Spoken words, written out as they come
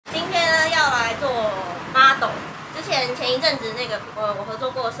前一阵子那个我合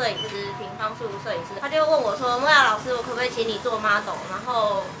作过的摄影师平方树摄影师，他就问我说：“莫亚老师，我可不可以请你做 model， 然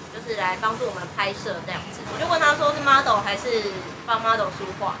后就是来帮助我们拍摄这样子？”我就问他说是 model 还是帮 model 梳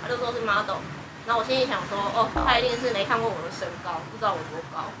化，他就说是 model。然后我心里想说，哦，他一定是没看过我的身高，不知道我多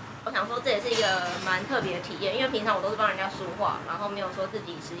高。我想说这也是一个蛮特别的体验，因为平常我都是帮人家梳化，然后没有说自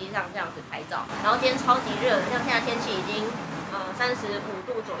己实际上这样子拍照。然后今天超级热的，像现在天气已经35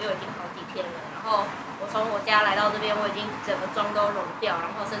度左右，已经好几天了。然后我从我家来到这边，我已经整个妆都融掉，然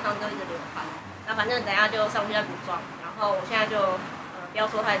后身上都一直流汗。那反正等一下就上去再补妆，然后我现在就不要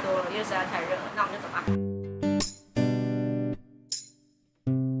说太多了，因为实在太热了。那我们就走吧。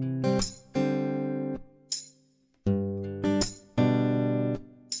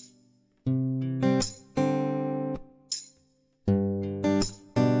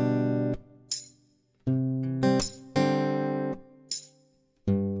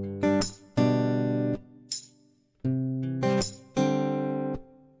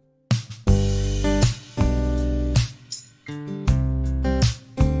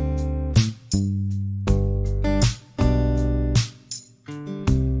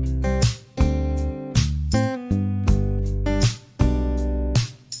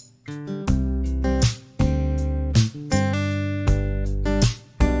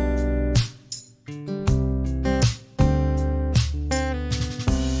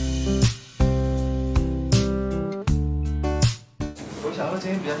今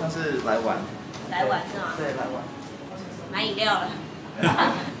天比较像是来玩，来玩是吗？对，来玩。买饮料了。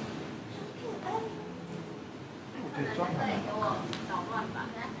我觉得妆还蛮好看。捣乱吧。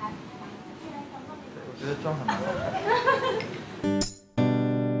我觉得妆还蛮好看。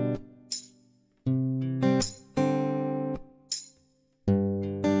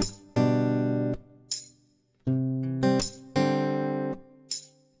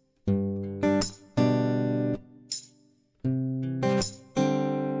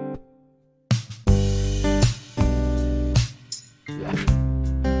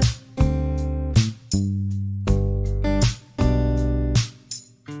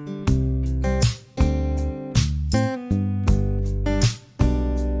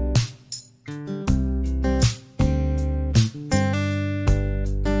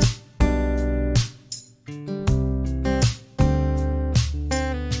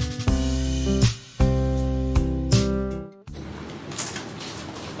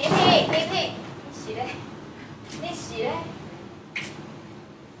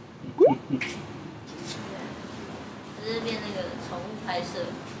只是练那个宠物拍摄。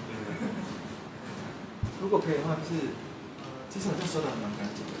如果可以的话，就是其实我这收的还蛮干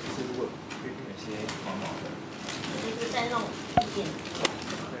净的，就是如果有些毛毛的，就是在那种一点，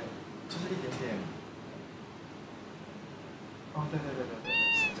对，就是一点点。哦，对，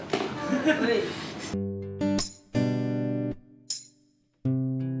是这样。可以。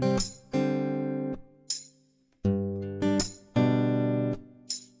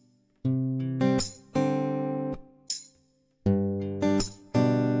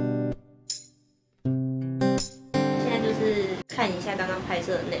看一下刚刚拍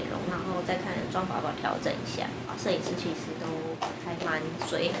摄的内容，然后再看妆法要不要调整一下。摄影师其实都还蛮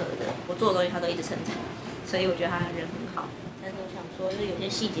随和的，我做的东西他都一直称赞，所以我觉得他人很好。但是我想说，就是有些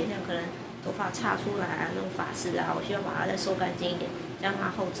细节，像可能头发岔出来啊，那种发丝啊，我希望把它再收干净一点，这样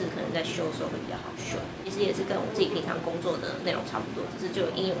它后置可能在修的时候会比较好修。其实也是跟我自己平常工作的内容差不多，只是就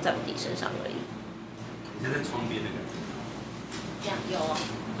有应用在我自己身上而已。你现在在窗边那个？这样有啊？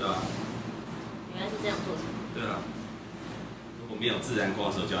对啊。原来是这样做成。对啊。如果没有自然光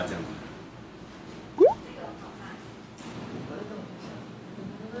的时候，就要这样子。这个好看。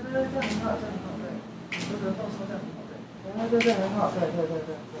对，这样很好，这样很好，对。这个放松这样很好，对。对，很好，对，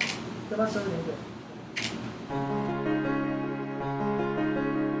再把收一点点。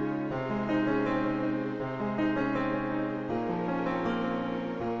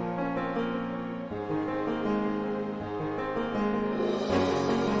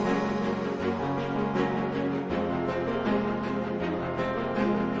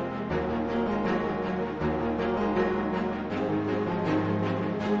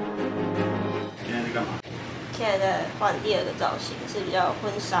现在在换第二个造型，是比较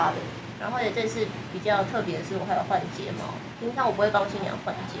婚纱的。然后也这次比较特别的是，我还有换睫毛。平常我不会帮新娘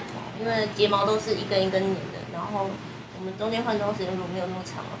换睫毛，因为睫毛都是一根一根粘的。然后我们中间换装时间如果没有那么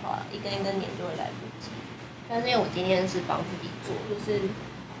长的话，一根一根粘就会来不及。但是因为我今天是帮自己做，我是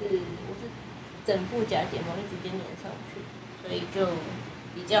整副假睫毛就直接粘上去，所以就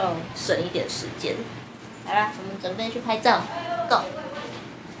比较省一点时间。来啦，我们准备去拍照 ，Go！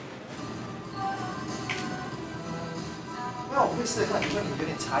 那我会试试看，你说你有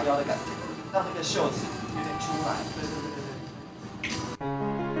点叉腰的感觉。让那个袖子有点出来。对。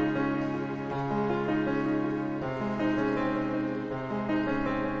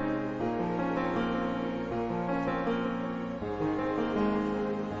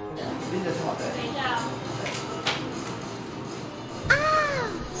拎着是好的。等一下。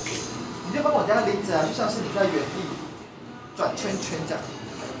你就帮我这样拎着啊，就像是你在原地转圈圈这样，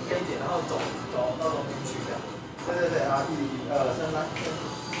飞一点，然后走到中间去这样。对，好，1、2、3，来。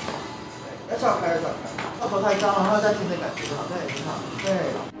要照开，要头太高，然后再听的感觉就好。对，很好。对。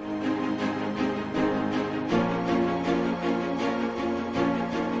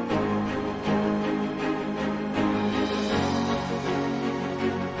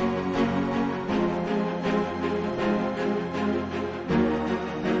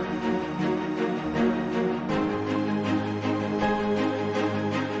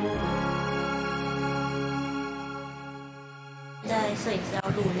在摄影师要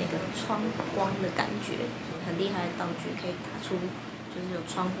录那个窗光的感觉，很厉害的道具可以打出就是有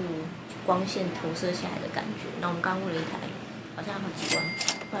窗户光线投射下来的感觉。那我们刚问了一台，好像好几万，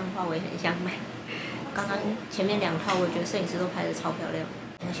不然的话我也很想买。刚刚前面2套我也觉得摄影师都拍得超漂亮，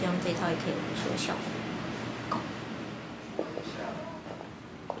我希望这一套也可以有不错的效果。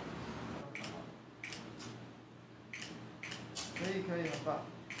可以，很棒。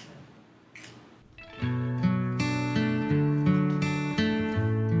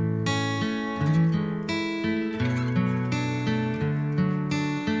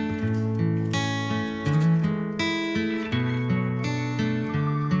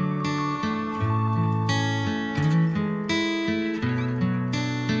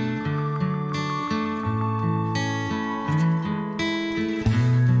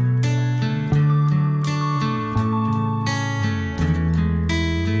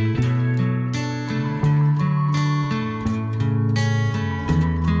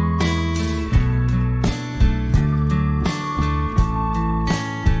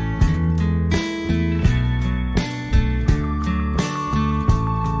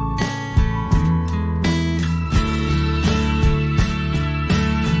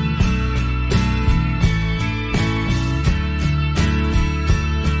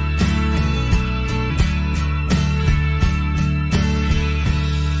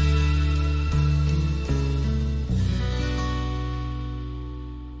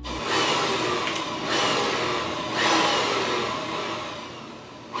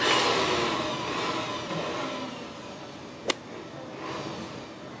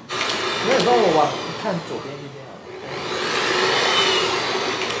那你帮我往看左边这边好了。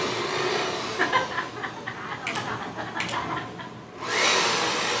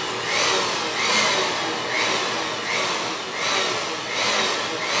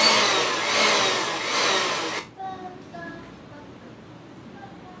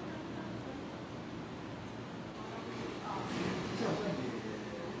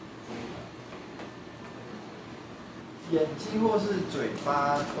眼睛或是嘴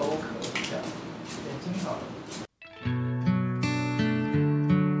巴都可以这样，眼睛好了。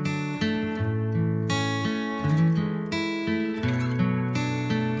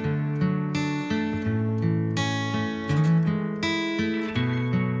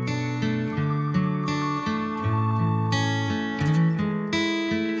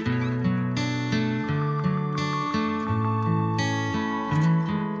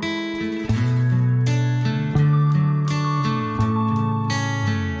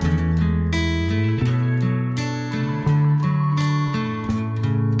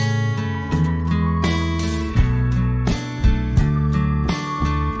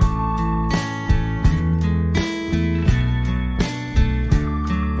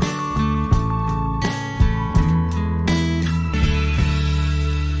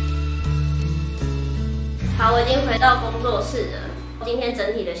好，我已经回到工作室了。今天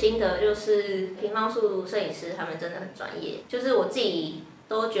整体的心得就是，平方数摄影师他们真的很专业，就是我自己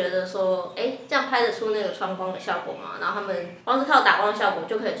都觉得说，这样拍得出那个窗光的效果嘛。然后他们光是靠打光效果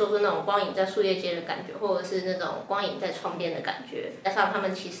就可以做出那种光影在树叶间的感觉，或者是那种光影在窗边的感觉。加上他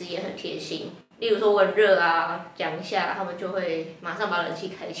们其实也很贴心。例如说我很热啊，讲一下，他们就会马上把冷气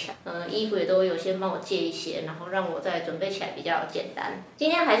开起来。衣服也都有先帮我借一些，然后让我再准备起来比较简单。今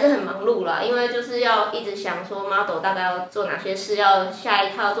天还是很忙碌啦，因为就是要一直想说 model 大概要做哪些事，要下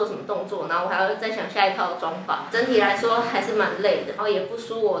一套要做什么动作，然后我还要再想下一套的妆法。整体来说还是蛮累的，然后也不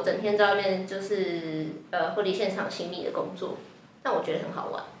输我整天在外面就是婚礼现场行礼的工作，但我觉得很好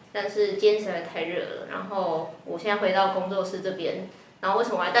玩。但是今天实在太热了，然后我现在回到工作室这边。然后为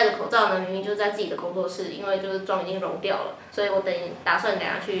什么我还戴着口罩呢？明明就在自己的工作室，因为就是妆已经融掉了，所以我打算等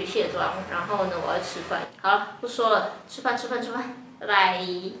下去卸妆，然后呢我要吃饭。好了，不说了，吃饭，拜拜。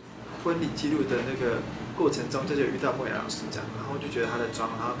婚礼记录的那个过程中，就有遇到莫雅老师这样，然后就觉得他的妆，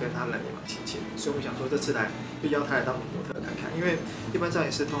然后跟他人也蛮亲切的，所以我们想说这次来就邀他来当模特看看，因为一般造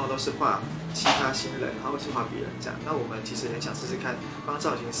型师通常都是画其他新人，然后是画别人这样。那我们其实很想试试看，帮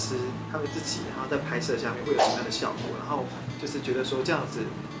造型师他们自己，然后在拍摄下面会有什么样的效果，然后就是觉得说这样子，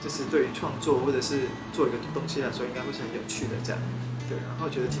就是对于创作或者是做一个东西来说，应该会是很有趣的这样。对，然后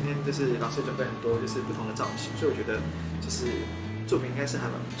觉得今天就是老师准备很多就是不同的造型，所以我觉得就是作品应该是还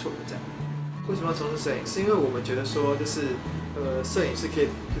蛮不错的这样。为什么要从事摄影？是因为我们觉得说就是摄影是可以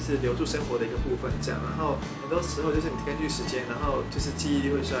就是留住生活的一个部分这样。然后很多时候就是你根据时间，然后就是记忆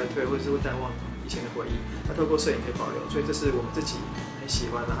力会衰退，或者是会淡忘以前的回忆。那透过摄影可以保留，所以这是我们自己很喜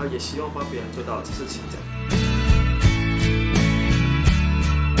欢，然后也希望帮别人做到的事情这样。